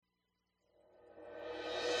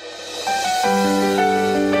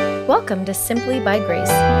Welcome to Simply by Grace,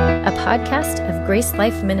 a podcast of Grace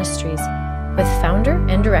Life Ministries with founder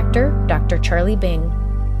and director Dr. Charlie Bing.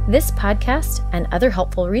 This podcast and other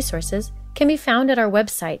helpful resources can be found at our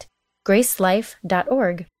website,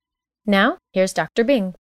 gracelife.org. Now, here's Dr.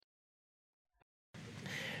 Bing.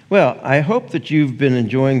 Well, I hope that you've been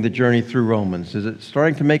enjoying the journey through Romans. Is it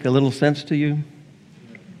starting to make a little sense to you?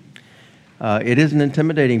 It is an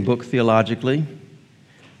intimidating book theologically,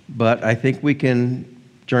 but I think we can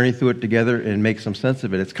journey through it together and make some sense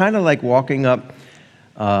of it. It's kind of like walking up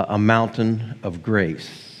a mountain of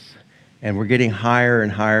grace, and we're getting higher and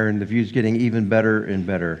higher, and the view's getting even better and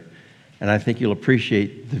better. And I think you'll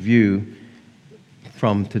appreciate the view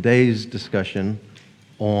from today's discussion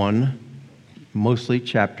on mostly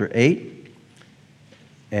chapter 8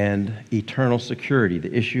 and eternal security,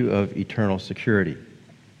 the issue of eternal security.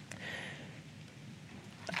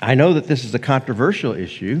 I know that this is a controversial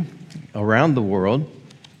issue around the world.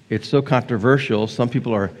 It's so controversial, some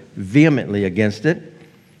people are vehemently against it.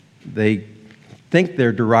 They think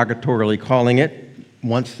they're derogatorily calling it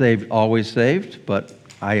once saved, always saved, but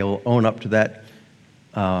I'll own up to that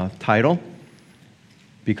title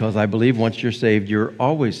because I believe once you're saved, you're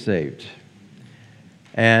always saved.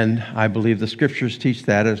 And I believe the scriptures teach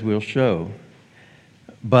that, as we'll show.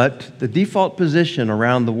 But the default position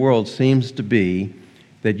around the world seems to be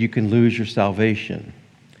that you can lose your salvation.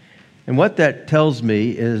 And what that tells me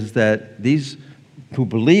is that these who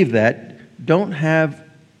believe that don't have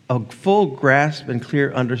a full grasp and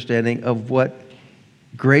clear understanding of what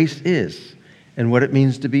grace is and what it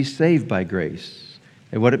means to be saved by grace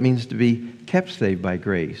and what it means to be kept saved by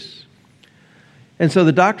grace. And so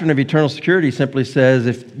the doctrine of eternal security simply says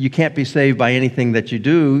if you can't be saved by anything that you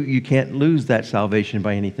do, you can't lose that salvation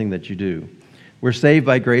by anything that you do. We're saved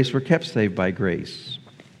by grace, we're kept saved by grace.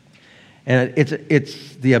 And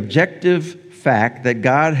it's the objective fact that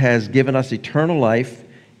God has given us eternal life,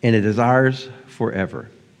 and it is ours forever.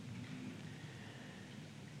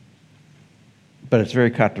 But it's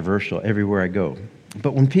very controversial everywhere I go.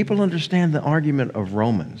 But when people understand the argument of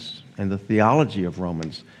Romans and the theology of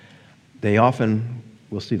Romans, they often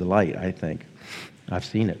will see the light, I think. I've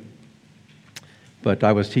seen it. But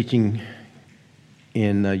I was teaching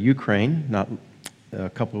in Ukraine, not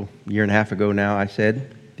a year and a half ago now, I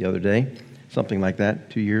said, the other day, something like that,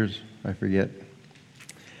 2 years, I forget.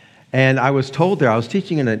 And I was told there, I was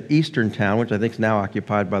teaching in an eastern town, which I think is now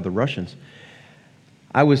occupied by the Russians.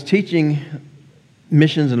 I was teaching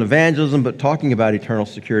missions and evangelism, but talking about eternal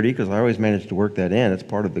security, because I always managed to work that in. It's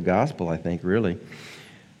part of the gospel, I think, really.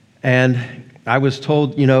 And I was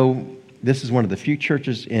told, this is one of the few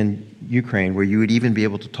churches in Ukraine where you would even be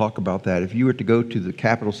able to talk about that. If you were to go to the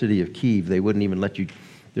capital city of Kyiv, they wouldn't even let you.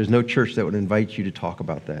 There's no church that would invite you to talk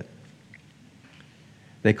about that.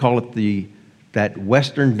 They call it that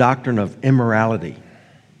Western doctrine of immorality,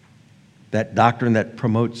 that doctrine that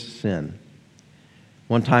promotes sin.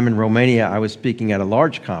 One time in Romania, I was speaking at a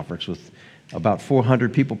large conference with about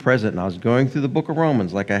 400 people present, and I was going through the book of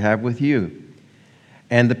Romans like I have with you.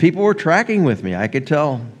 And the people were tracking with me. I could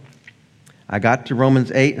tell. I got to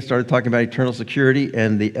Romans 8 and started talking about eternal security,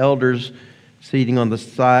 and the elders seated on the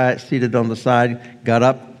side, got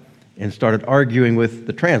up and started arguing with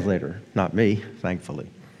the translator, not me, thankfully.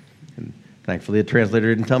 And thankfully, the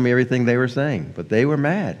translator didn't tell me everything they were saying, but they were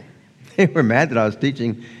mad. They were mad that I was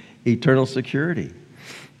teaching eternal security.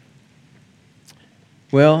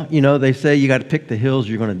 Well, they say you got to pick the hills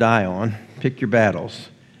you're going to die on, pick your battles.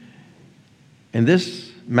 And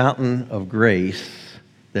this mountain of grace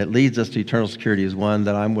that leads us to eternal security is one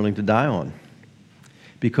that I'm willing to die on,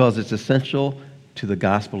 because it's essential to the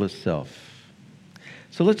gospel itself.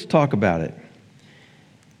 So let's talk about it.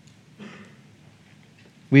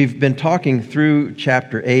 We've been talking through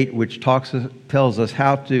chapter 8, which tells us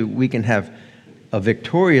how we can have a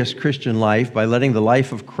victorious Christian life by letting the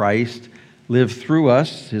life of Christ live through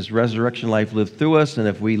us, his resurrection life live through us, and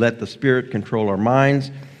if we let the Spirit control our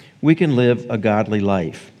minds, we can live a godly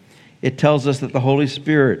life. It tells us that the Holy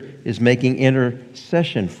Spirit is making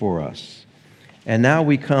intercession for us. And now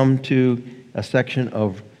we come to a section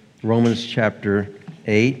of Romans chapter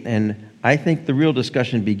 8, and I think the real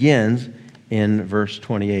discussion begins in verse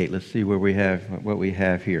 28. Let's see what we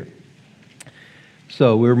have here.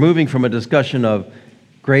 So we're moving from a discussion of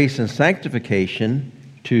grace and sanctification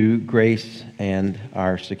to grace and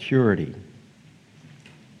our security.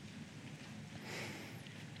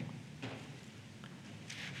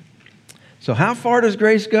 So how far does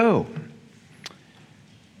grace go?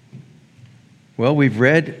 Well, we've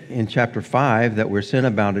read in chapter 5 that where sin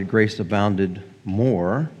abounded, grace abounded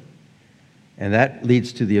more. And that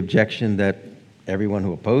leads to the objection that everyone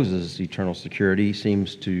who opposes eternal security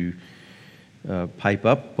seems to pipe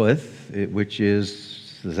up with, which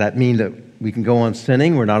is, does that mean that we can go on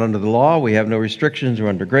sinning? We're not under the law. We have no restrictions. We're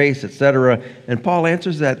under grace, etc. And Paul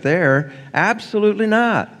answers that there, absolutely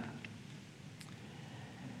not.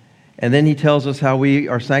 And then he tells us how we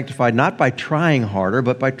are sanctified not by trying harder,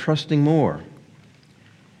 but by trusting more.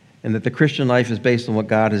 And that the Christian life is based on what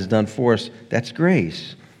God has done for us. That's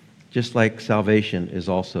grace. Just like salvation is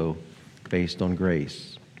also based on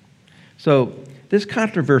grace. So this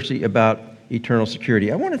controversy about eternal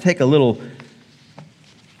security, I want to take a little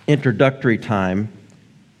introductory time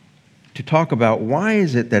to talk about why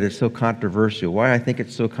is it that it's so controversial, why I think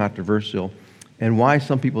it's so controversial, and why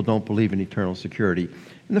some people don't believe in eternal security.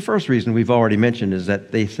 And the first reason we've already mentioned is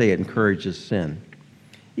that they say it encourages sin,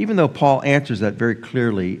 even though Paul answers that very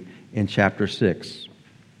clearly in chapter 6.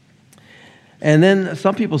 And then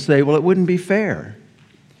some people say, well, it wouldn't be fair.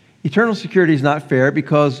 Eternal security is not fair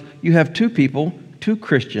because you have two people, two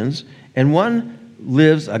Christians, and one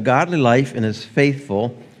lives a godly life and is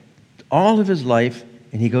faithful all of his life,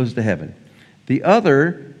 and he goes to heaven. The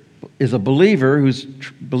other is a believer who's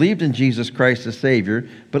believed in Jesus Christ as Savior,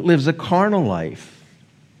 but lives a carnal life,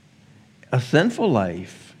 a sinful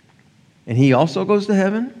life, and he also goes to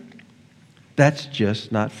heaven? That's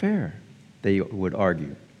just not fair, they would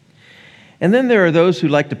argue. And then there are those who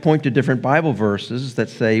like to point to different Bible verses that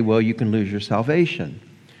say, well, you can lose your salvation.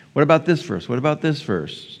 What about this verse? What about this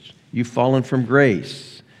verse? You've fallen from grace.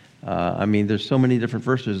 There's so many different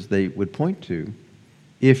verses they would point to.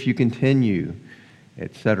 If you continue,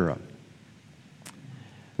 etc.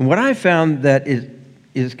 And what I found that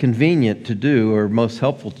is convenient to do, or most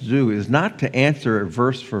helpful to do, is not to answer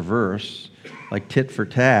verse for verse, like tit for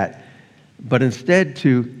tat, but instead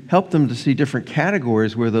to help them to see different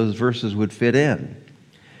categories where those verses would fit in.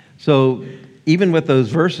 So even with those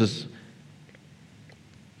verses,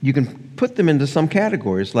 you can put them into some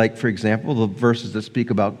categories, like, for example, the verses that speak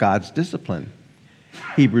about God's discipline.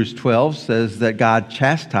 Hebrews 12 says that God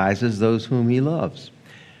chastises those whom he loves.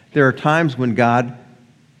 There are times when God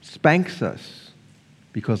spanks us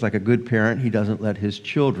because, like a good parent, he doesn't let his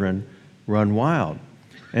children run wild.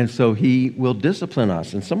 And so he will discipline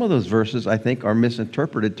us. And some of those verses, I think, are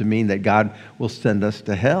misinterpreted to mean that God will send us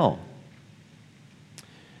to hell.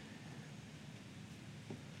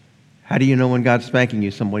 How do you know when God's spanking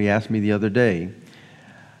you? Somebody asked me the other day.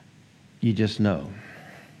 You just know.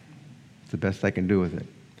 It's the best I can do with it.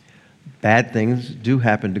 Bad things do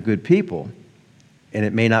happen to good people, and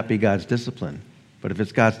it may not be God's discipline. But if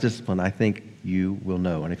it's God's discipline, I think you will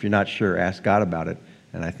know. And if you're not sure, ask God about it,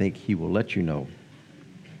 and I think he will let you know.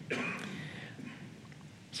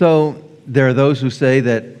 So there are those who say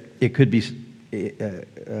that it could be,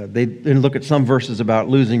 they look at some verses about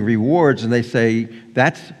losing rewards, and they say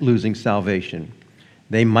that's losing salvation.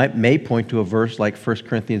 They may point to a verse like 1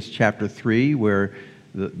 Corinthians chapter 3, where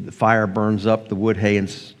the fire burns up the wood, hay, and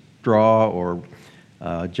straw, or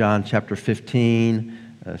John chapter 15,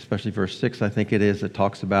 especially verse 6, I think it is, that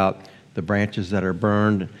talks about the branches that are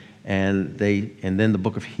burned, and then the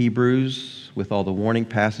book of Hebrews with all the warning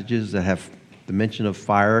passages that have the mention of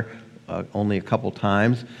fire only a couple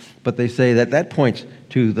times, but they say that points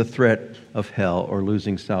to the threat of hell or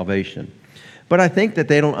losing salvation. But I think that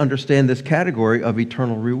they don't understand this category of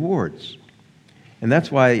eternal rewards. And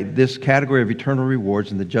that's why this category of eternal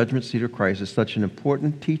rewards in the judgment seat of Christ is such an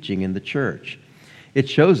important teaching in the church. It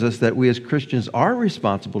shows us that we as Christians are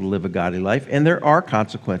responsible to live a godly life, and there are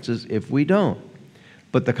consequences if we don't.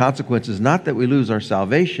 But the consequence is not that we lose our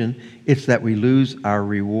salvation, it's that we lose our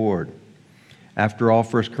reward. After all,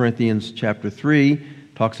 1 Corinthians chapter 3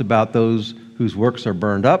 talks about those whose works are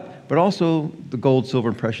burned up, but also the gold, silver,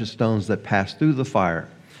 and precious stones that pass through the fire.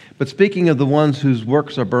 But speaking of the ones whose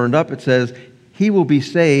works are burned up, it says, he will be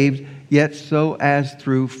saved, yet so as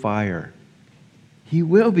through fire. He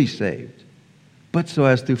will be saved, but so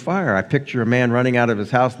as through fire. I picture a man running out of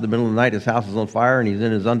his house in the middle of the night, his house is on fire, and he's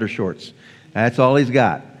in his undershorts. That's all he's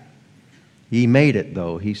got. He made it,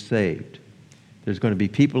 though. He's saved. There's going to be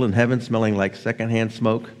people in heaven smelling like secondhand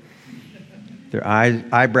smoke. Their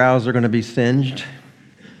eyebrows are going to be singed.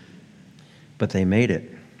 But they made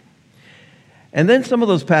it. And then some of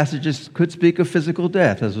those passages could speak of physical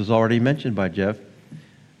death, as was already mentioned by Jeff.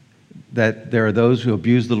 That there are those who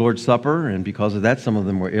abuse the Lord's Supper, and because of that, some of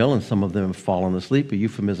them were ill and some of them have fallen asleep, a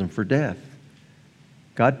euphemism for death.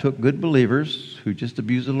 God took good believers who just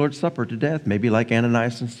abused the Lord's Supper to death, maybe like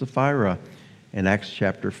Ananias and Sapphira in Acts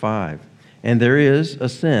chapter 5. And there is a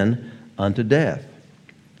sin unto death.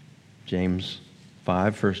 James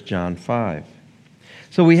 5, 1 John 5.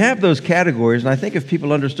 So we have those categories, and I think if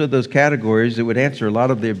people understood those categories, it would answer a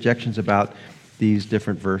lot of the objections about these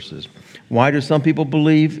different verses. Why do some people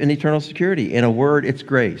believe in eternal security? In a word, it's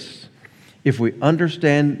grace. If we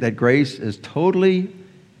understand that grace is totally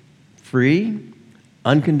free,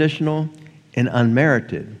 unconditional, and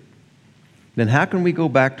unmerited, then how can we go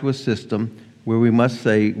back to a system where we must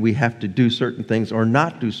say we have to do certain things or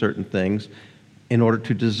not do certain things in order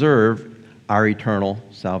to deserve our eternal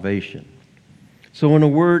salvation? So in a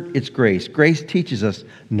word, it's grace. Grace teaches us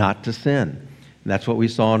not to sin. And that's what we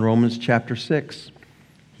saw in Romans chapter 6.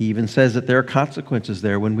 He even says that there are consequences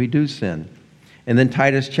there when we do sin. And then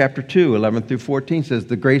Titus chapter 2, 11 through 14 says,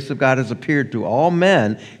 the grace of God has appeared to all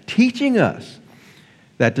men, teaching us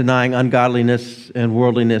that denying ungodliness and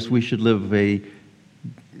worldliness, we should live a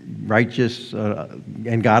righteous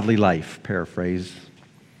and godly life, paraphrase.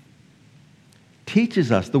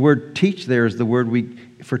 Teaches us. The word teach there is the word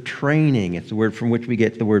for training. It's the word from which we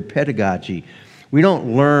get the word pedagogy. We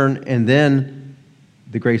don't learn and then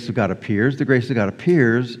the grace of God appears. The grace of God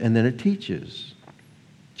appears and then it teaches.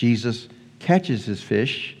 Jesus catches his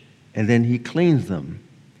fish and then he cleans them.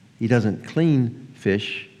 He doesn't clean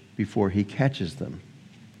fish before he catches them.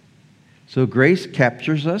 So grace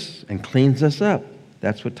captures us and cleans us up.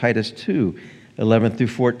 That's what Titus 2, 11 through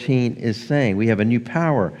 14 is saying. We have a new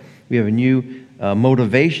power. We have a new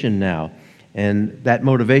motivation now. And that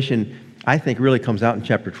motivation, I think, really comes out in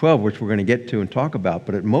chapter 12, which we're going to get to and talk about.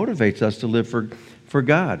 But it motivates us to live for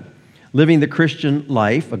God. Living the Christian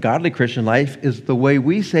life, a godly Christian life, is the way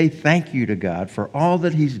we say thank you to God for all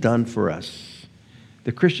that he's done for us.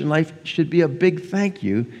 The Christian life should be a big thank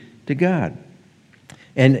you to God.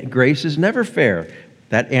 And grace is never fair.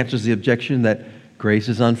 That answers the objection that grace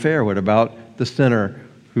is unfair. What about the sinner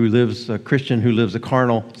who lives, a Christian who lives a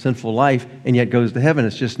carnal, sinful life and yet goes to heaven?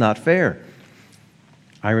 It's just not fair.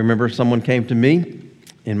 I remember someone came to me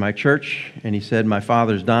in my church and he said, my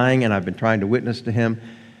father's dying and I've been trying to witness to him.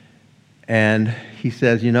 And he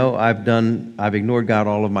says, I've ignored God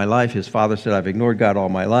all of my life. His father said, I've ignored God all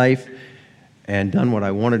my life and done what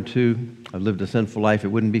I wanted to. I've lived a sinful life. It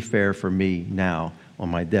wouldn't be fair for me now on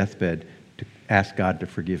my deathbed to ask God to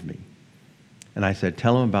forgive me. And I said,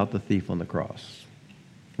 tell him about the thief on the cross,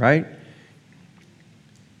 right?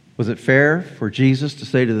 Was it fair for Jesus to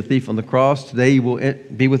say to the thief on the cross, today you will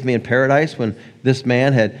be with me in paradise, when this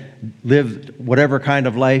man had lived whatever kind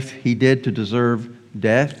of life he did to deserve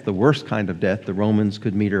death, the worst kind of death the Romans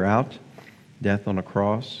could meter out, death on a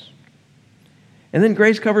cross? And then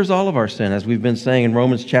grace covers all of our sin. As we've been saying in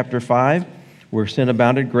Romans chapter 5, where sin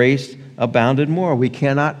abounded, grace abounded more. We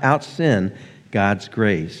cannot out-sin God's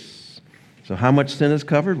grace. So how much sin is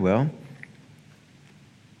covered? Well,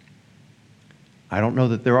 I don't know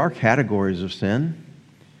that there are categories of sin.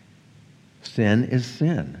 Sin is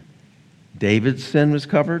sin. David's sin was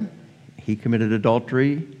covered. He committed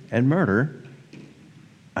adultery and murder.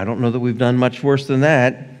 I don't know that we've done much worse than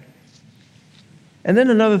that. And then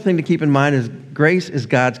another thing to keep in mind is grace is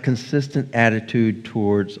God's consistent attitude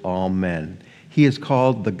towards all men. He is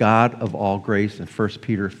called the God of all grace in 1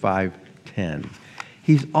 Peter 5:10.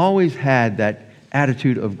 He's always had that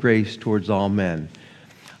attitude of grace towards all men.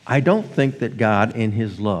 I don't think that God, in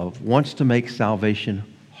his love, wants to make salvation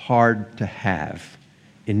hard to have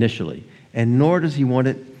initially, and nor does he want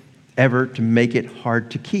it ever to make it hard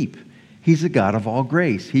to keep. He's a God of all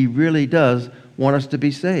grace. He really does want us to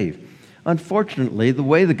be saved. Unfortunately, the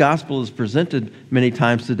way the gospel is presented many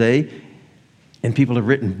times today, and people have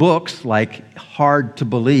written books like Hard to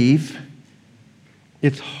Believe,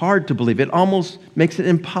 it's hard to believe. It almost makes it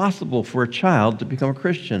impossible for a child to become a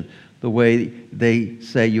Christian. The way they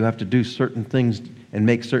say you have to do certain things and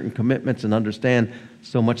make certain commitments and understand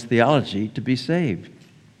so much theology to be saved.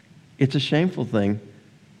 It's a shameful thing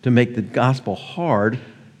to make the gospel hard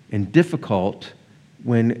and difficult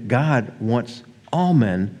when God wants all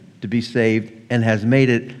men to be saved and has made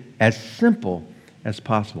it as simple as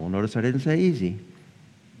possible. Notice I didn't say easy.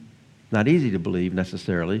 Not easy to believe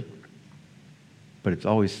necessarily, but it's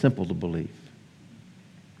always simple to believe.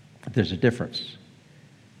 There's a difference,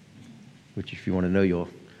 which if you want to know, you'll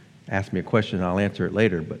ask me a question and I'll answer it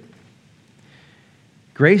later. But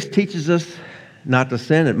grace teaches us not to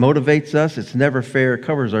sin. It motivates us. It's never fair. It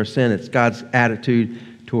covers our sin. It's God's attitude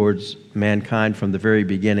towards mankind from the very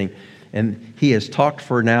beginning. And he has talked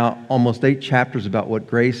for now almost 8 chapters about what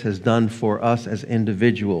grace has done for us as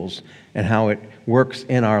individuals and how it works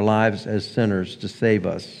in our lives as sinners to save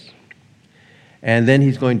us. And then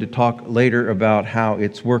he's going to talk later about how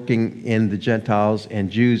it's working in the Gentiles and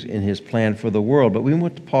Jews in his plan for the world. But we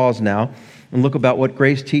want to pause now and look about what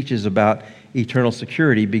grace teaches about eternal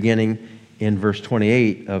security, beginning in verse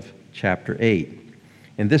 28 of chapter 8.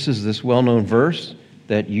 And this is this well-known verse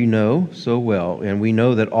that you know so well, and we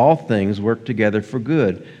know that all things work together for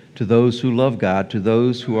good to those who love God, to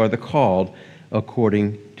those who are the called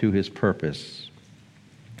according to his purpose.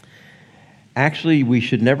 Actually, we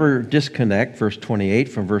should never disconnect verse 28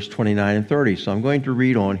 from verse 29 and 30. So I'm going to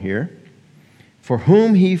read on here. For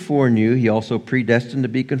whom he foreknew, he also predestined to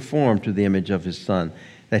be conformed to the image of his Son,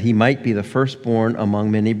 that he might be the firstborn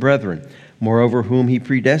among many brethren. Moreover, whom he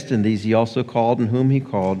predestined, these he also called, and whom he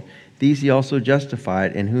called, these he also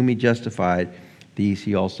justified, and whom he justified, these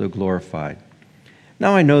he also glorified.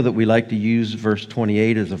 Now I know that we like to use verse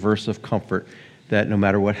 28 as a verse of comfort, that no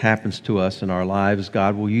matter what happens to us in our lives,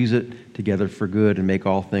 God will use it together for good and make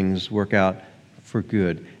all things work out for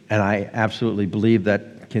good. And I absolutely believe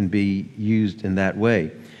that can be used in that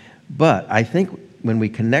way. But I think when we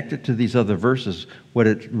connect it to these other verses, what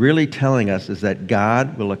it's really telling us is that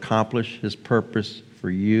God will accomplish his purpose for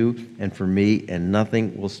you and for me, and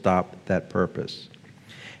nothing will stop that purpose.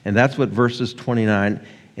 And that's what verses 29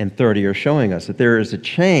 and 30 are showing us, that there is a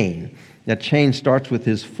chain. That chain starts with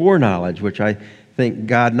his foreknowledge, which I think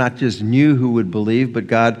God not just knew who would believe, but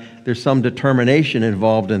God, there's some determination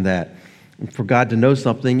involved in that. And for God to know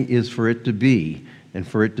something is for it to be, and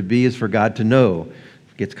for it to be is for God to know.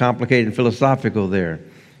 It gets complicated and philosophical there.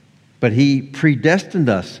 But he predestined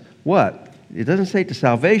us, what? It doesn't say to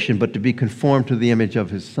salvation, but to be conformed to the image of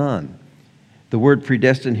his Son. The word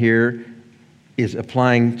predestined here is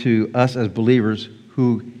applying to us as believers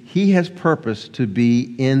who he has purposed to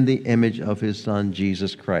be in the image of his Son,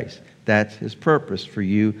 Jesus Christ. That's his purpose for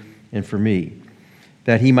you and for me.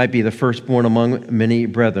 That he might be the firstborn among many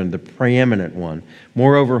brethren, the preeminent one.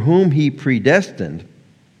 Moreover, whom he predestined,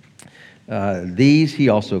 these he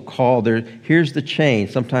also called. Here's the chain.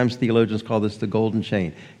 Sometimes theologians call this the golden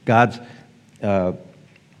chain. God's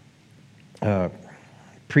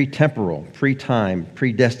pretemporal, pre-time,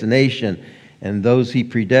 predestination, and those he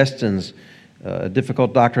predestines, a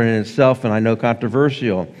difficult doctrine in itself, and I know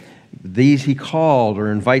controversial. These he called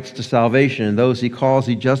or invites to salvation, and those he calls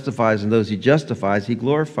he justifies, and those he justifies he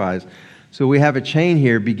glorifies. So we have a chain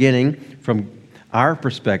here beginning from our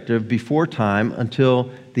perspective before time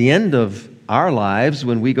until the end of our lives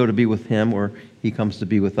when we go to be with him or he comes to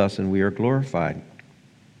be with us and we are glorified.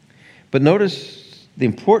 But notice the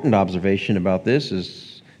important observation about this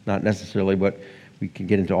is not necessarily what we can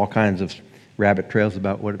get into all kinds of rabbit trails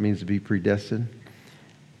about what it means to be predestined.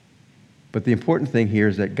 But the important thing here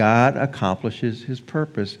is that God accomplishes his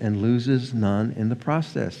purpose and loses none in the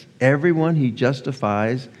process. Everyone he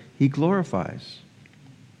justifies, he glorifies.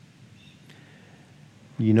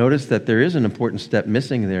 You notice that there is an important step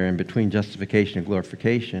missing there in between justification and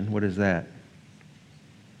glorification. What is that?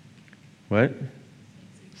 What?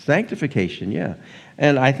 Sanctification, yeah.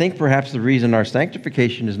 And I think perhaps the reason our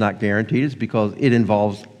sanctification is not guaranteed is because it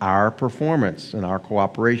involves our performance and our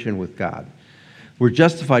cooperation with God. We're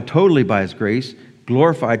justified totally by his grace,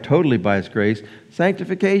 glorified totally by his grace.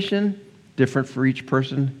 Sanctification, different for each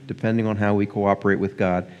person, depending on how we cooperate with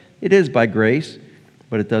God. It is by grace,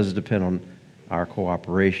 but it does depend on our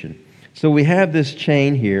cooperation. So we have this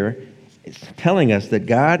chain here. It's telling us that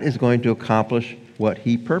God is going to accomplish what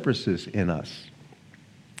he purposes in us.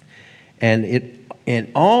 And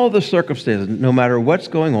in all the circumstances, no matter what's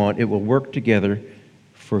going on, it will work together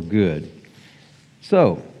for good.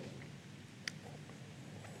 So,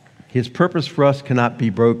 his purpose for us cannot be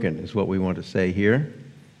broken, is what we want to say here.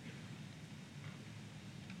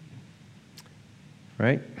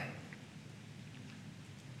 Right?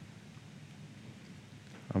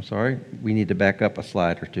 I'm sorry, we need to back up a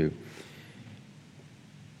slide or two.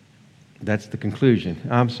 That's the conclusion.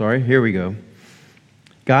 I'm sorry, here we go.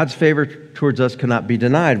 God's favor towards us cannot be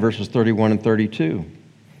denied, verses 31 and 32.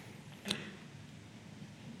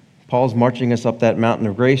 Paul's marching us up that mountain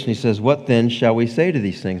of grace, and he says, what then shall we say to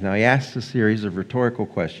these things? Now, he asks a series of rhetorical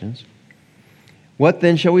questions. What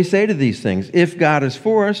then shall we say to these things? If God is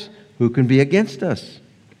for us, who can be against us?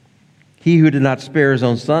 He who did not spare his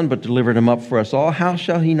own Son, but delivered him up for us all, how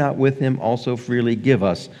shall he not with him also freely give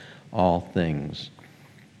us all things?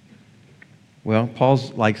 Well,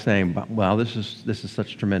 Paul's like saying, well, this is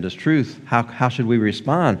such tremendous truth. How should we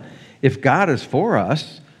respond? If God is for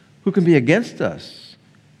us, who can be against us?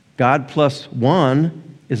 God plus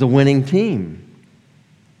one is a winning team.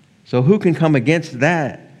 So who can come against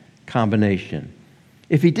that combination?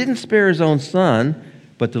 If he didn't spare his own Son,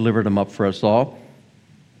 but delivered him up for us all,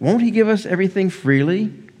 won't he give us everything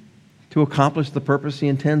freely to accomplish the purpose he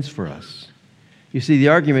intends for us? You see, the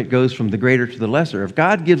argument goes from the greater to the lesser. If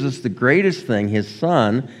God gives us the greatest thing, his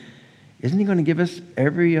Son, isn't he going to give us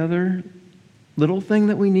every other little thing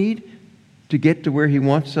that we need to get to where he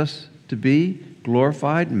wants us to be,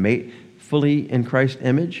 glorified, fully in Christ's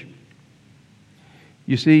image?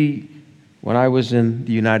 You see, when I was in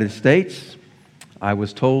the United States, I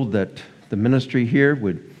was told that the ministry here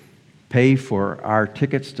would pay for our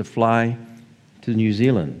tickets to fly to New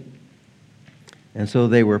Zealand. And so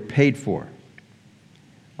they were paid for.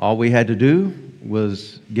 All we had to do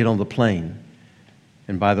was get on the plane.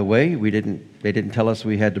 And by the way, they didn't tell us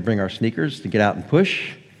we had to bring our sneakers to get out and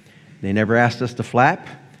push. They never asked us to flap.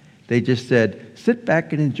 They just said, sit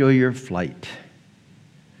back and enjoy your flight.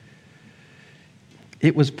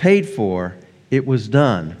 It was paid for. It was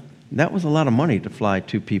done. That was a lot of money to fly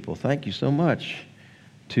two people. Thank you so much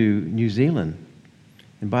to New Zealand.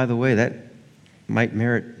 And by the way, that might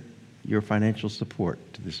merit your financial support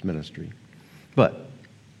to this ministry. But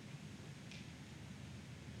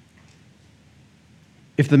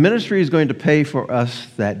if the ministry is going to pay for us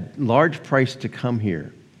that large price to come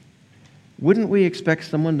here, wouldn't we expect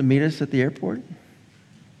someone to meet us at the airport?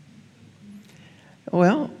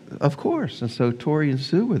 Well, of course. And so Tori and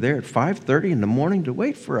Sue were there at 5:30 in the morning to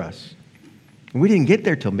wait for us. And we didn't get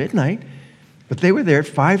there till midnight, but they were there at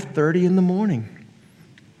 5:30 in the morning.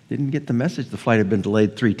 Didn't get the message the flight had been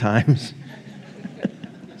delayed 3 times.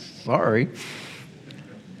 Sorry.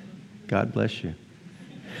 God bless you.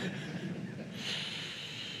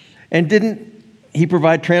 And didn't he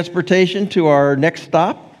provide transportation to our next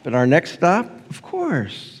stop and our next stop? Of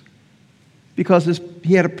course. Because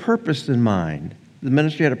he had a purpose in mind. The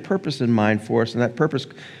ministry had a purpose in mind for us, and that purpose,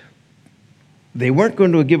 they weren't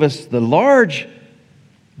going to give us the large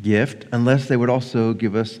gift unless they would also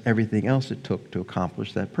give us everything else it took to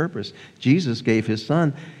accomplish that purpose. Jesus gave his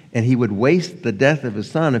son, and he would waste the death of his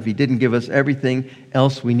son if he didn't give us everything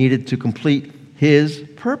else we needed to complete his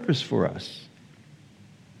purpose for us.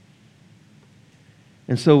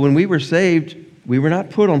 And so when we were saved, we were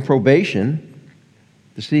not put on probation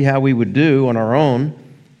to see how we would do on our own.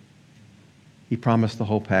 He promised the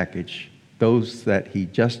whole package. Those that he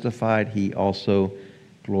justified, he also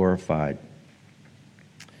glorified.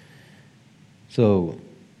 So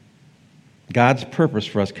God's purpose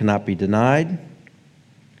for us cannot be denied.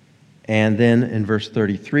 And then in verse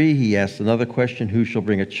 33, he asks another question: who shall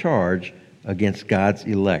bring a charge against God's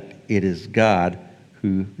elect? It is God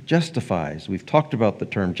who justifies. We've talked about the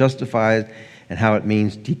term justified and how it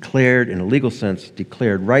means declared, in a legal sense,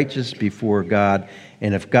 declared righteous before God.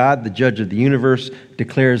 And if God, the judge of the universe,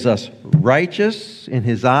 declares us righteous in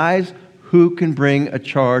his eyes, who can bring a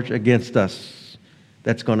charge against us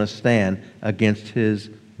that's going to stand against his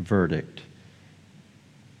verdict?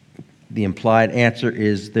 The implied answer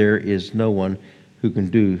is there is no one who can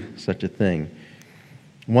do such a thing.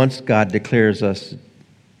 Once God declares us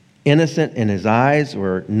innocent in his eyes,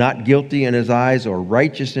 or not guilty in his eyes, or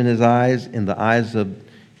righteous in his eyes, in the eyes of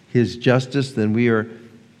his justice, then we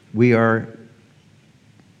are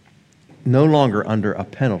no longer under a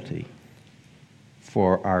penalty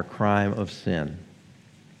for our crime of sin.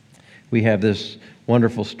 We have this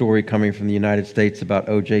wonderful story coming from the United States about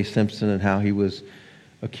O.J. Simpson and how he was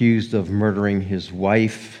accused of murdering his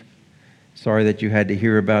wife. Sorry that you had to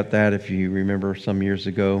hear about that, if you remember, some years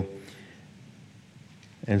ago.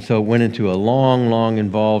 And so it went into a long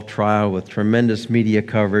involved trial with tremendous media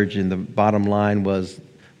coverage, and the bottom line was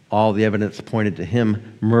all the evidence pointed to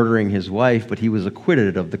him murdering his wife, but he was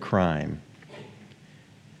acquitted of the crime.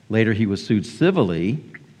 Later he was sued civilly,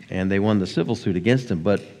 and they won the civil suit against him.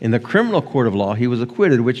 But in the criminal court of law, he was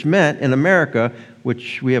acquitted, which meant in America,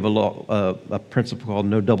 which we have a principle called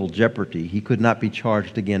no double jeopardy, he could not be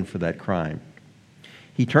charged again for that crime.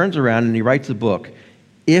 He turns around and he writes a book,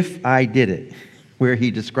 If I Did It, where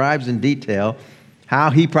he describes in detail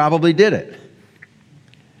how he probably did it.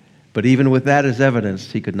 But even with that as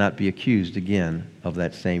evidence, he could not be accused again of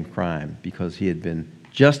that same crime because he had been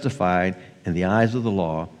justified in the eyes of the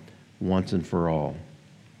law once and for all.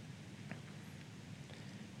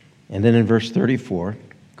 And then in verse 34,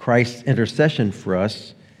 Christ's intercession for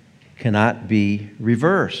us cannot be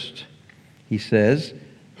reversed. He says,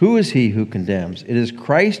 who is he who condemns? It is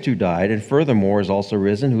Christ who died, and furthermore is also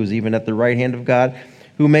risen, who is even at the right hand of God,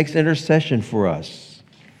 who makes intercession for us.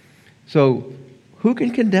 So, who can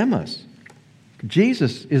condemn us?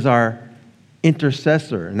 Jesus is our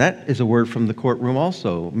intercessor, and that is a word from the courtroom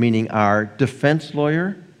also, meaning our defense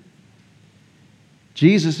lawyer.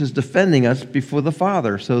 Jesus is defending us before the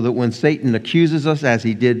Father, so that when Satan accuses us, as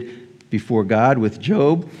he did before God with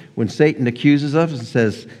Job, when Satan accuses us and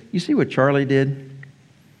says, you see what Charlie did?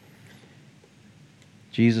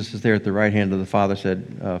 Jesus is there at the right hand of the Father,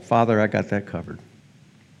 said, Father, I got that covered.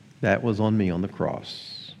 That was on me on the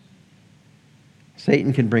cross.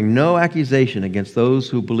 Satan can bring no accusation against those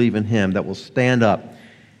who believe in him that will stand up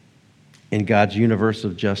in God's universe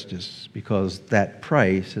of justice, because that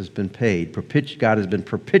price has been paid. God has been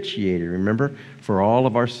propitiated, remember, for all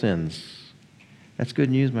of our sins. That's good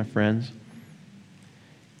news, my friends.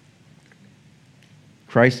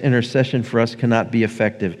 Christ's intercession for us cannot be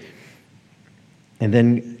effective. And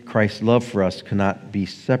then Christ's love for us cannot be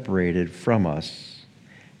separated from us.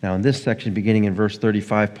 Now, in this section, beginning in verse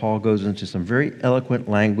 35, Paul goes into some very eloquent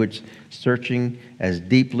language, searching as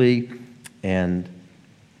deeply and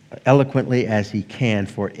eloquently as he can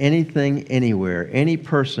for anything, anywhere, any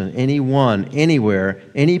person, anyone, anywhere,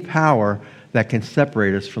 any power that can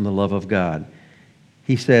separate us from the love of God.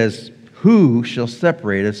 He says, who shall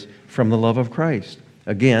separate us from the love of Christ?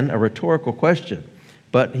 Again, a rhetorical question,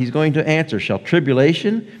 but he's going to answer. Shall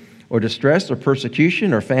tribulation or distress or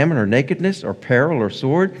persecution or famine or nakedness or peril or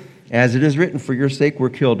sword? As it is written, for your sake we're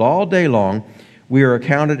killed all day long. We are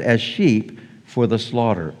accounted as sheep for the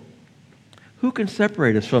slaughter. Who can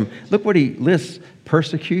separate us from, look what he lists,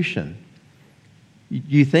 persecution.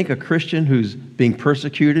 You think a Christian who's being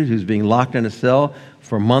persecuted, who's being locked in a cell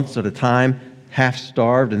for months at a time, half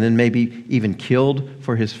starved, and then maybe even killed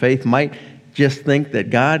for his faith, might just think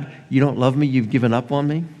that, God, you don't love me, you've given up on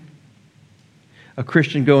me? A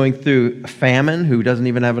Christian going through famine who doesn't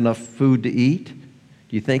even have enough food to eat,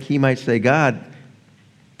 do you think he might say, God,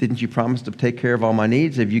 didn't you promise to take care of all my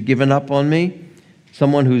needs? Have you given up on me?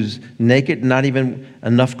 Someone who's naked, not even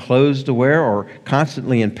enough clothes to wear, or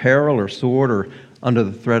constantly in peril or sword or under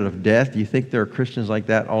the threat of death. Do you think there are Christians like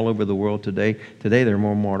that all over the world today? Today there are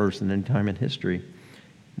more martyrs than any time in history.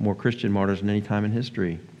 More Christian martyrs than any time in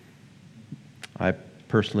history. I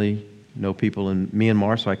personally know people in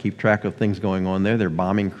Myanmar, so I keep track of things going on there. They're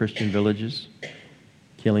bombing Christian villages,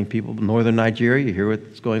 killing people. Northern Nigeria, you hear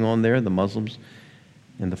what's going on there. The Muslims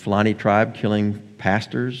and the Fulani tribe killing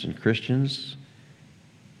pastors and Christians.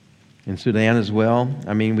 In Sudan as well.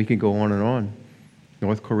 I mean, we could go on and on.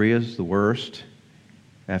 North Korea's the worst.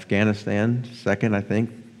 Afghanistan, second, I think.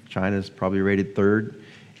 China's probably rated third.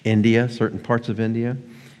 India, certain parts of India.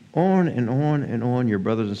 On and on and on, your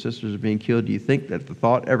brothers and sisters are being killed. Do you think that the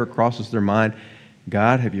thought ever crosses their mind,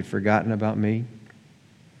 God, have you forgotten about me?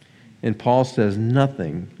 And Paul says,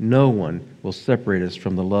 nothing, no one will separate us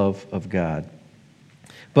from the love of God.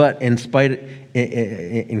 But in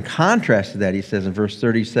contrast to that, he says in verse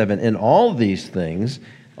 37, in all these things,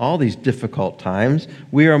 all these difficult times,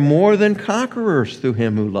 we are more than conquerors through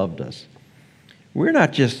him who loved us. We're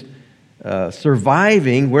not just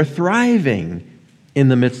surviving, we're thriving in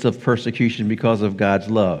the midst of persecution because of God's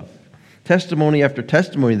love. Testimony after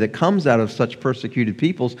testimony that comes out of such persecuted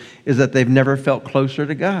peoples is that they've never felt closer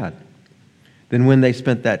to God than when they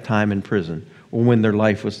spent that time in prison or when their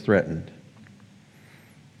life was threatened.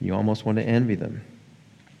 You almost want to envy them.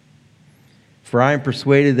 For I am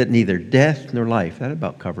persuaded that neither death nor life, that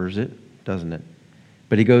about covers it, doesn't it?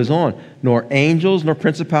 But he goes on, nor angels, nor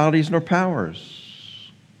principalities, nor powers,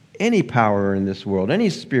 any power in this world, any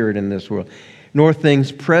spirit in this world, nor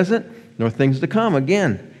things present, nor things to come.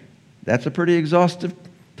 Again, that's a pretty exhaustive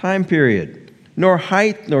time period. Nor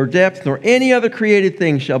height, nor depth, nor any other created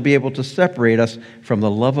thing shall be able to separate us from the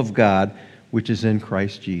love of God, which is in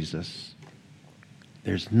Christ Jesus.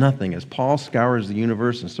 There's nothing. As Paul scours the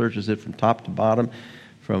universe and searches it from top to bottom,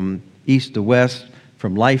 from east to west,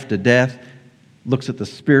 from life to death, looks at the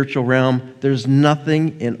spiritual realm, there's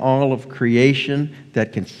nothing in all of creation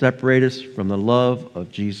that can separate us from the love of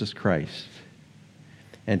Jesus Christ.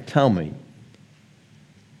 And tell me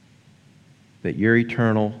that your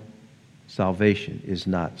eternal salvation is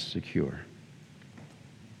not secure.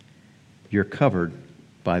 You're covered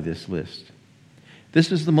by this list.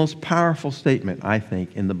 This is the most powerful statement, I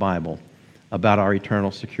think, in the Bible about our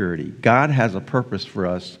eternal security. God has a purpose for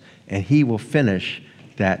us, and he will finish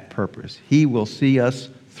that purpose. He will see us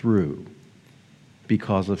through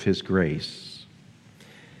because of his grace.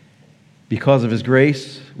 Because of his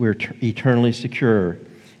grace, we're eternally secure.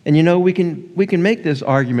 And you know, we can make this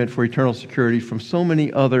argument for eternal security from so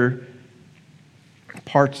many other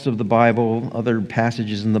parts of the Bible, other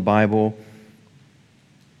passages in the Bible.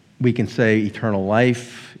 We can say eternal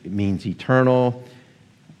life, it means eternal.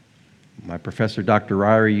 My professor, Dr.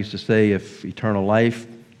 Ryrie, used to say if eternal life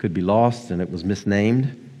could be lost, then it was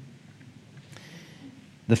misnamed.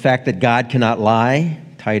 The fact that God cannot lie,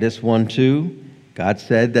 Titus 1:2, God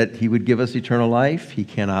said that he would give us eternal life. He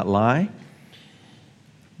cannot lie.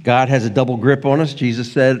 God has a double grip on us.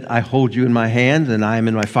 Jesus said, I hold you in my hands and I am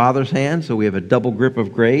in my Father's hands. So we have a double grip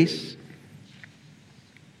of grace.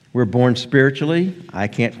 We're born spiritually. I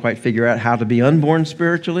can't quite figure out how to be unborn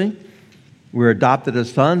spiritually. We're adopted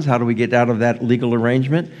as sons. How do we get out of that legal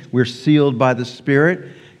arrangement? We're sealed by the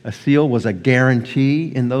Spirit. A seal was a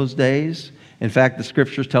guarantee in those days. In fact, the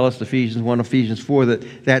scriptures tell us, Ephesians 1, Ephesians 4,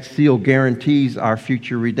 that seal guarantees our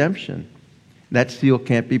future redemption. That seal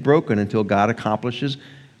can't be broken until God accomplishes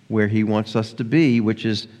where he wants us to be, which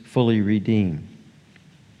is fully redeemed.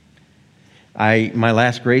 My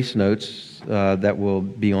last grace notes that will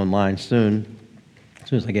be online soon. As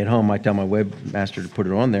soon as I get home, I tell my webmaster to put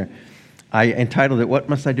it on there. I entitled it, "What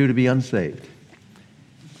Must I Do to Be Unsaved?"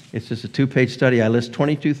 It's just a 2-page study. I list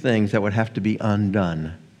 22 things that would have to be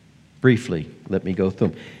undone. Briefly, let me go through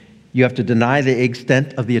them. You have to deny the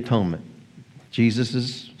extent of the atonement.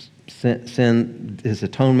 Jesus' sin, his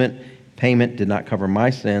atonement payment did not cover my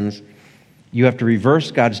sins. You have to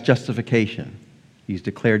reverse God's justification. He's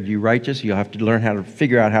declared you righteous. You have to learn how to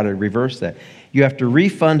figure out how to reverse that. You have to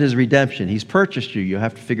refund his redemption. He's purchased you. You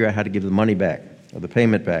have to figure out how to give the money back or the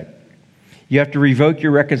payment back. You have to revoke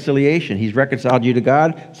your reconciliation. He's reconciled you to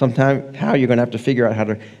God. Somehow you're going to have to figure out how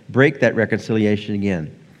to break that reconciliation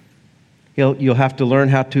again. You'll have to learn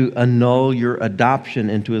how to annul your adoption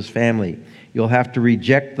into his family. You'll have to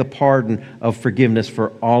reject the pardon of forgiveness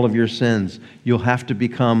for all of your sins. You'll have to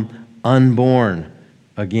become unborn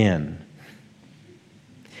again.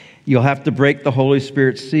 You'll have to break the Holy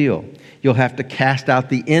Spirit's seal. You'll have to cast out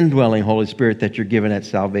the indwelling Holy Spirit that you're given at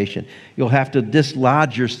salvation. You'll have to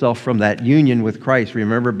dislodge yourself from that union with Christ.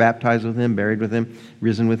 Remember, baptized with him, buried with him,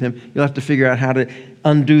 risen with him. You'll have to figure out how to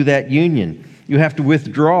undo that union. You have to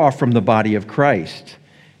withdraw from the body of Christ.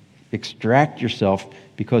 Extract yourself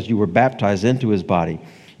because you were baptized into his body.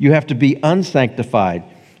 You have to be unsanctified.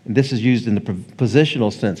 And this is used in the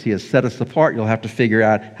positional sense. He has set us apart. You'll have to figure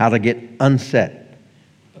out how to get unset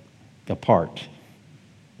apart,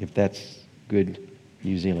 if that's good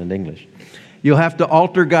New Zealand English. You'll have to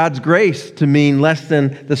alter God's grace to mean less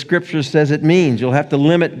than the Scripture says it means. You'll have to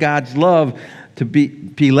limit God's love to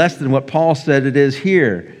be less than what Paul said it is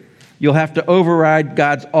here. You'll have to override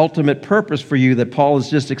God's ultimate purpose for you that Paul has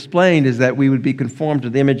just explained, is that we would be conformed to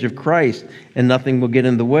the image of Christ and nothing will get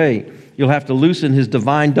in the way. You'll have to loosen his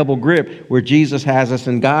divine double grip where Jesus has us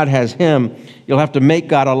and God has him. You'll have to make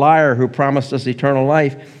God a liar who promised us eternal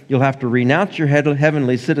life. You'll have to renounce your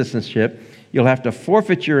heavenly citizenship. You'll have to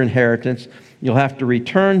forfeit your inheritance. You'll have to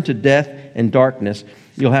return to death and darkness.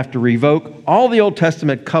 You'll have to revoke all the Old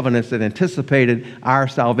Testament covenants that anticipated our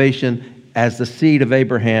salvation as the seed of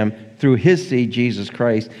Abraham through his seed, Jesus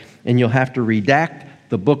Christ. And you'll have to redact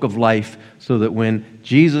the book of life so that when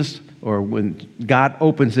Jesus or when God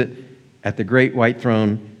opens it at the great white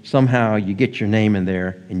throne, somehow you get your name in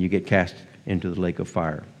there and you get cast into the lake of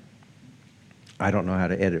fire. I don't know how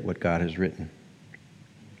to edit what God has written.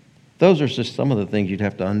 Those are just some of the things you'd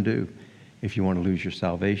have to undo if you want to lose your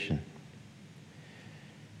salvation.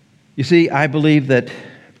 You see, I believe that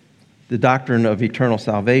the doctrine of eternal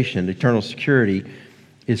salvation, eternal security,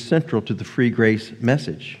 is central to the free grace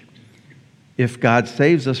message. If God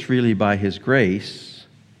saves us freely by his grace,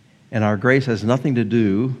 and our grace has nothing to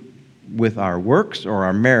do with our works or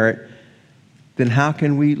our merit, then how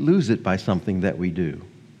can we lose it by something that we do?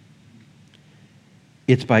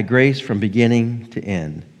 It's by grace from beginning to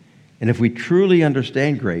end. And if we truly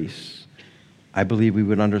understand grace, I believe we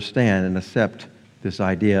would understand and accept this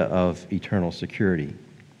idea of eternal security.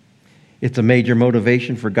 It's a major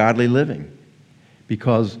motivation for godly living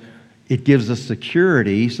because it gives us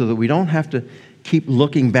security so that we don't have to keep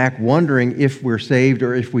looking back wondering if we're saved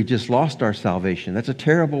or if we just lost our salvation. That's a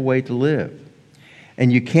terrible way to live.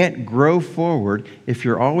 And you can't grow forward if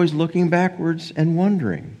you're always looking backwards and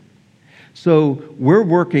wondering. So we're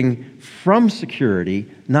working from security,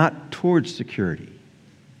 not towards security.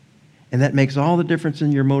 And that makes all the difference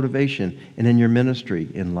in your motivation and in your ministry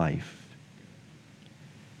in life.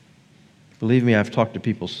 Believe me, I've talked to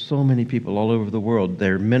people, so many people all over the world.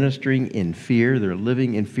 They're ministering in fear. They're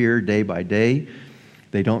living in fear day by day.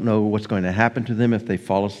 They don't know what's going to happen to them if they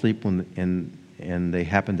fall asleep and they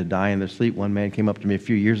happen to die in their sleep. One man came up to me a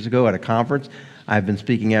few years ago at a conference I've been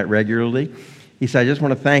speaking at regularly. He said, I just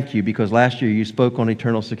want to thank you because last year you spoke on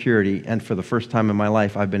eternal security, and for the first time in my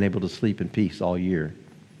life, I've been able to sleep in peace all year.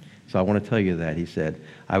 So I want to tell you that, he said.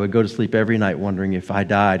 I would go to sleep every night wondering if I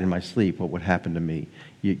died in my sleep, what would happen to me?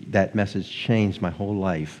 That message changed my whole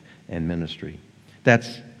life and ministry. That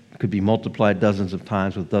could be multiplied dozens of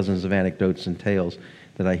times with dozens of anecdotes and tales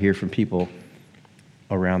that I hear from people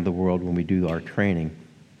around the world when we do our training.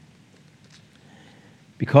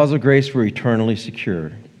 Because of grace, we're eternally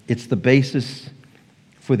secure. It's the basis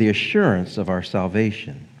for the assurance of our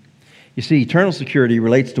salvation. You see, eternal security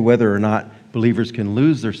relates to whether or not believers can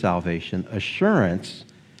lose their salvation. Assurance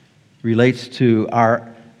relates to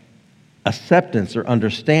our acceptance or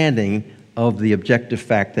understanding of the objective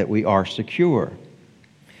fact that we are secure.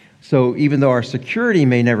 So even though our security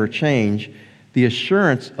may never change, the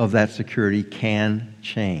assurance of that security can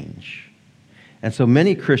change. And so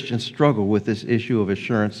many Christians struggle with this issue of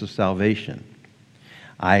assurance of salvation.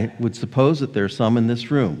 I would suppose that there are some in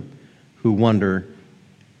this room who wonder,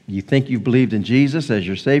 you think you've believed in Jesus as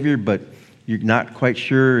your Savior, but you're not quite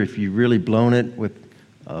sure if you've really blown it with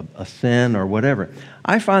a sin or whatever.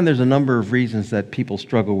 I find there's a number of reasons that people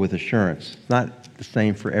struggle with assurance. It's not the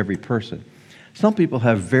same for every person. Some people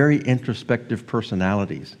have very introspective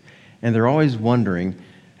personalities, and they're always wondering,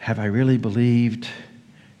 have I really believed?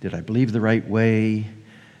 Did I believe the right way?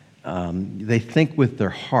 They think with their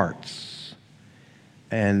hearts.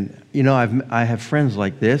 And, you know, I have friends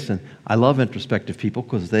like this, and I love introspective people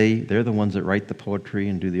because they're the ones that write the poetry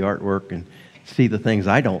and do the artwork and see the things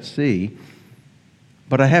I don't see.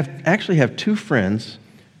 But I actually have two friends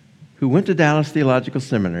who went to Dallas Theological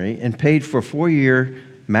Seminary and paid for a 4-year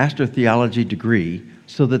Master of Theology degree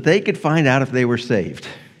so that they could find out if they were saved.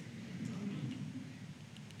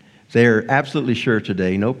 They're absolutely sure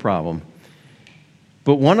today, no problem.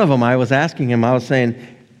 But one of them, I was asking him, I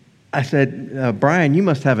said, Brian, you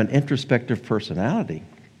must have an introspective personality.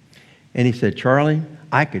 And he said, Charlie,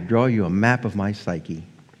 I could draw you a map of my psyche.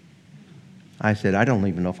 I said, I don't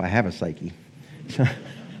even know if I have a psyche.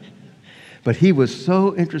 But he was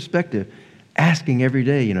so introspective, asking every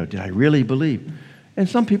day, did I really believe? And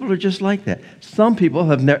some people are just like that. Some people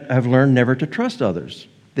have learned never to trust others.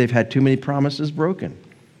 They've had too many promises broken.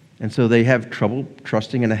 And so they have trouble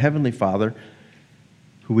trusting in a heavenly Father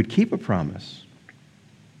who would keep a promise.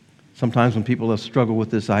 Sometimes when people have struggled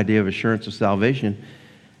with this idea of assurance of salvation,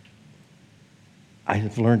 I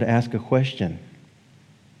have learned to ask a question.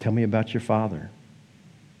 Tell me about your Father.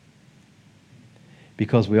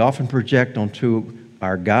 Because we often project onto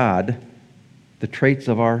our God the traits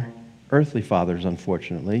of our earthly fathers,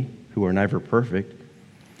 unfortunately, who are never perfect.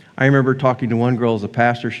 I remember talking to one girl as a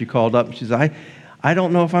pastor. She called up and she said, I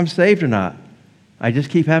don't know if I'm saved or not. I just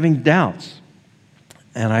keep having doubts.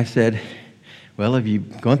 And I said, well, have you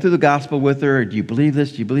gone through the gospel with her? Or do you believe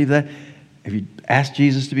this? Do you believe that? Have you asked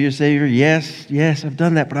Jesus to be your Savior? Yes, I've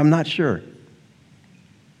done that, but I'm not sure.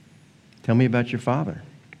 Tell me about your father.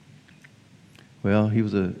 Well, he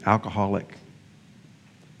was an alcoholic,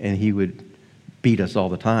 and he would beat us all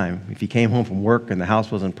the time. If he came home from work and the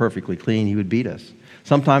house wasn't perfectly clean, he would beat us.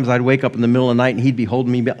 Sometimes I'd wake up in the middle of the night, and he'd be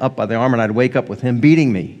holding me up by the arm, and I'd wake up with him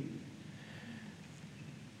beating me.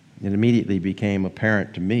 It immediately became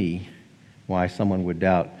apparent to me why someone would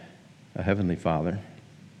doubt a heavenly Father.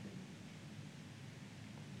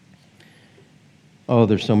 Oh,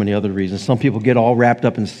 there's so many other reasons. Some people get all wrapped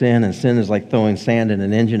up in sin, and sin is like throwing sand in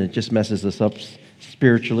an engine. It just messes us up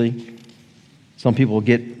spiritually. Some people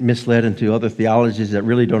get misled into other theologies that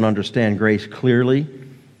really don't understand grace clearly.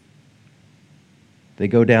 They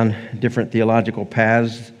go down different theological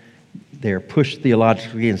paths. They're pushed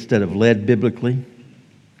theologically instead of led biblically.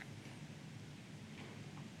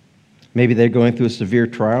 Maybe they're going through a severe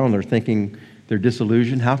trial and they're thinking they're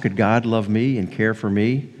disillusioned. How could God love me and care for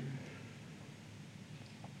me?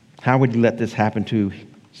 How would he let this happen to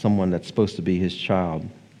someone that's supposed to be his child?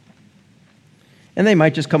 And they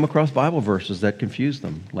might just come across Bible verses that confuse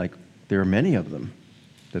them, like there are many of them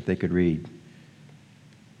that they could read.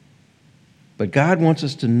 But God wants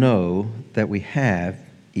us to know that we have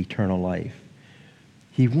eternal life.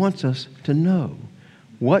 He wants us to know.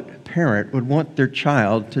 What parent would want their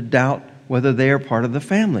child to doubt whether they are part of the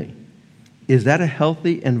family? Is that a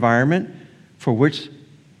healthy environment for which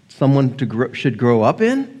someone should grow up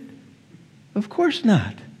in? Of course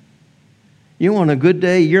not. You want a good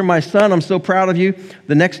day, you're my son, I'm so proud of you.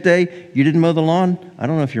 The next day, you didn't mow the lawn? I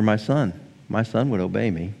don't know if you're my son. My son would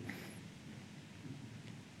obey me.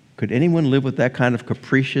 Could anyone live with that kind of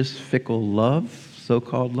capricious, fickle love,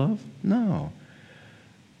 so-called love? No.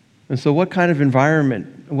 And so what kind of environment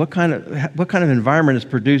is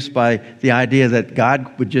produced by the idea that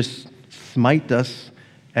God would just smite us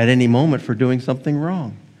at any moment for doing something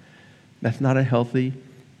wrong? That's not a healthy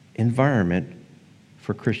environment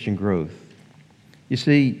for Christian growth. You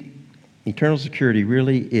see, eternal security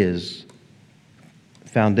really is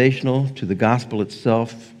foundational to the gospel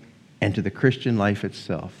itself and to the Christian life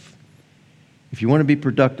itself. If you want to be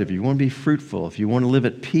productive, if you want to be fruitful, if you want to live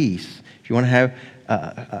at peace, if you want to have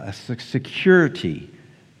security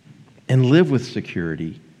and live with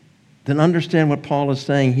security, then understand what Paul is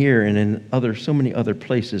saying here and in so many other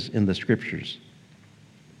places in the Scriptures.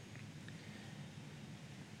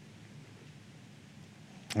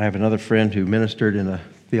 I have another friend who ministered in a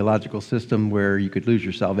theological system where you could lose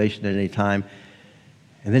your salvation at any time.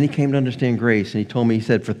 And then he came to understand grace, and he told me, he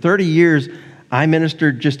said, for 30 years, I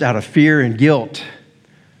ministered just out of fear and guilt.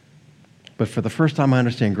 But for the first time I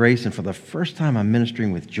understand grace, and for the first time I'm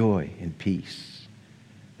ministering with joy and peace.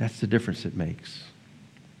 That's the difference it makes.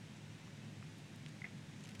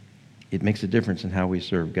 It makes a difference in how we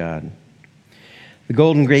serve God. The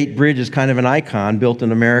Golden Gate Bridge is kind of an icon, built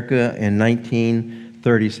in America in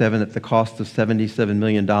 1937 at the cost of $77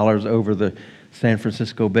 million over the San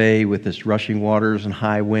Francisco Bay with its rushing waters and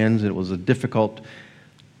high winds. It was a difficult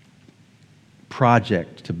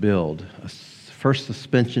project to build, a first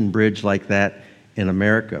suspension bridge like that in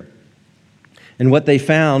America. And what they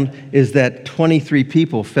found is that 23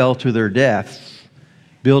 people fell to their deaths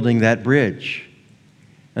building that bridge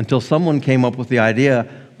until someone came up with the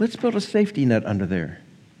idea, let's build a safety net under there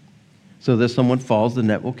so that if someone falls, the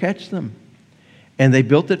net will catch them. And they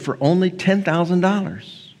built it for only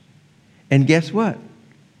 $10,000. And guess what?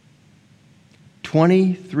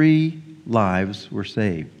 23 lives were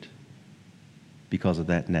saved because of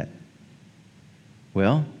that net.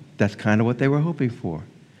 Well, that's kind of what they were hoping for.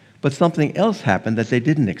 But something else happened that they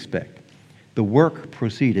didn't expect. The work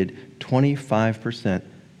proceeded 25%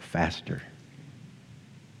 faster.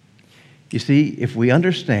 You see, if we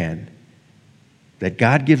understand that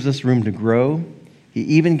God gives us room to grow, He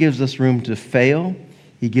even gives us room to fail,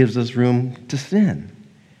 He gives us room to sin,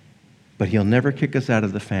 but He'll never kick us out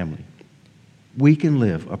of the family. We can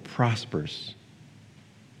live a prosperous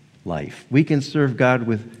life. We can serve God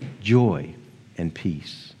with joy and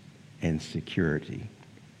peace and security.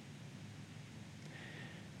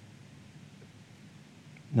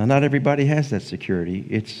 Now, not everybody has that security.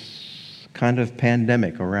 It's kind of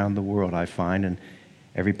pandemic around the world, I find, and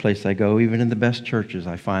every place I go, even in the best churches,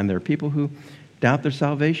 I find there are people who doubt their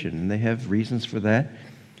salvation, and they have reasons for that.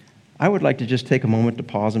 I would like to just take a moment to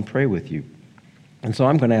pause and pray with you. And so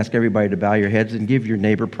I'm going to ask everybody to bow your heads and give your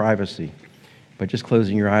neighbor privacy by just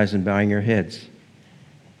closing your eyes and bowing your heads.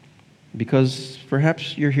 Because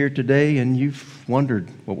perhaps you're here today and you've wondered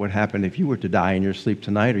what would happen if you were to die in your sleep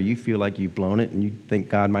tonight, or you feel like you've blown it and you think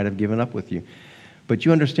God might have given up with you. But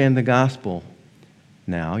you understand the gospel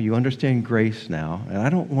now. You understand grace now. And I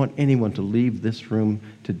don't want anyone to leave this room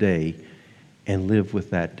today and live with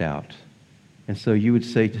that doubt. And so you would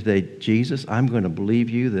say today, Jesus, I'm going to believe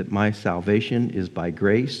you that my salvation is by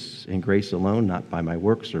grace and grace alone, not by my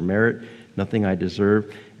works or merit, nothing I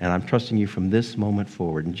deserve. And I'm trusting you from this moment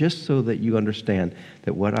forward. And just so that you understand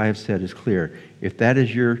that what I have said is clear, if that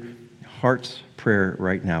is your heart's prayer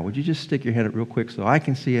right now, would you just stick your hand up real quick so I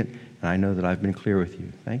can see it and I know that I've been clear with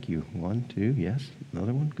you? Thank you. 1, 2, yes.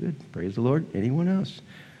 Another one. Good. Praise the Lord. Anyone else?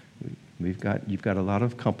 You've got a lot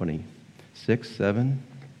of company. 6, 7.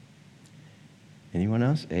 Anyone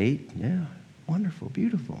else? 8. Yeah. Wonderful.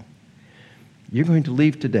 Beautiful. You're going to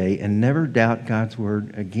leave today and never doubt God's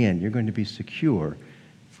word again. You're going to be secure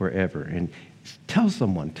forever. And tell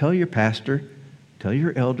someone, tell your pastor, tell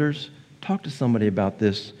your elders, talk to somebody about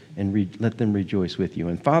this and let them rejoice with you.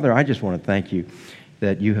 And Father, I just want to thank you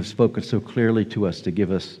that you have spoken so clearly to us to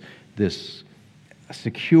give us this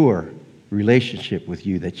secure relationship with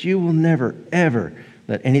you, that you will never, ever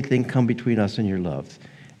let anything come between us and your love.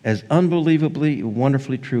 As unbelievably,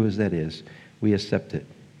 wonderfully true as that is, we accept it.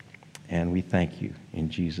 And we thank you in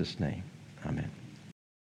Jesus' name. Amen.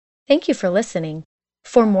 Thank you for listening.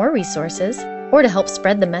 For more resources, or to help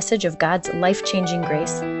spread the message of God's life-changing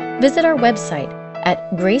grace, visit our website at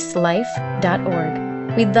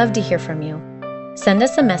gracelife.org. We'd love to hear from you. Send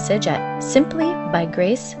us a message at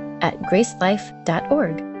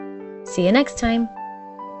simplybygrace@gracelife.org. See you next time.